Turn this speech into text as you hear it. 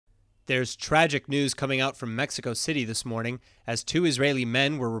There's tragic news coming out from Mexico City this morning as two Israeli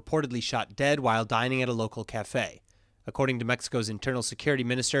men were reportedly shot dead while dining at a local cafe. According to Mexico's internal security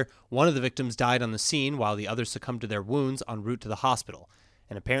minister, one of the victims died on the scene while the other succumbed to their wounds en route to the hospital.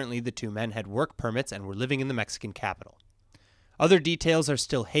 And apparently the two men had work permits and were living in the Mexican capital. Other details are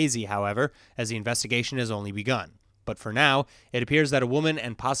still hazy, however, as the investigation has only begun. But for now, it appears that a woman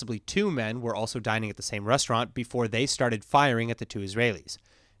and possibly two men were also dining at the same restaurant before they started firing at the two Israelis.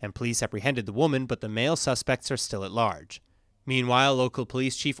 And police apprehended the woman, but the male suspects are still at large. Meanwhile, local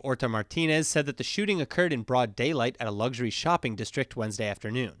police chief Horta Martinez said that the shooting occurred in broad daylight at a luxury shopping district Wednesday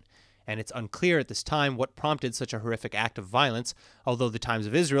afternoon. And it's unclear at this time what prompted such a horrific act of violence, although the Times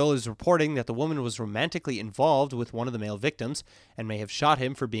of Israel is reporting that the woman was romantically involved with one of the male victims and may have shot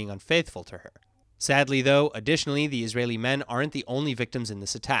him for being unfaithful to her. Sadly, though, additionally, the Israeli men aren't the only victims in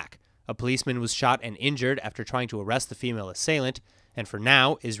this attack. A policeman was shot and injured after trying to arrest the female assailant, and for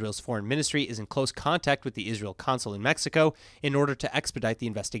now, Israel's foreign ministry is in close contact with the Israel consul in Mexico in order to expedite the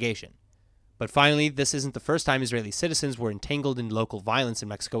investigation. But finally, this isn't the first time Israeli citizens were entangled in local violence in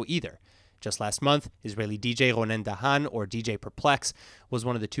Mexico either. Just last month, Israeli DJ Ronen Dahan, or DJ Perplex, was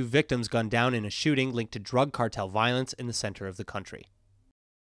one of the two victims gunned down in a shooting linked to drug cartel violence in the center of the country.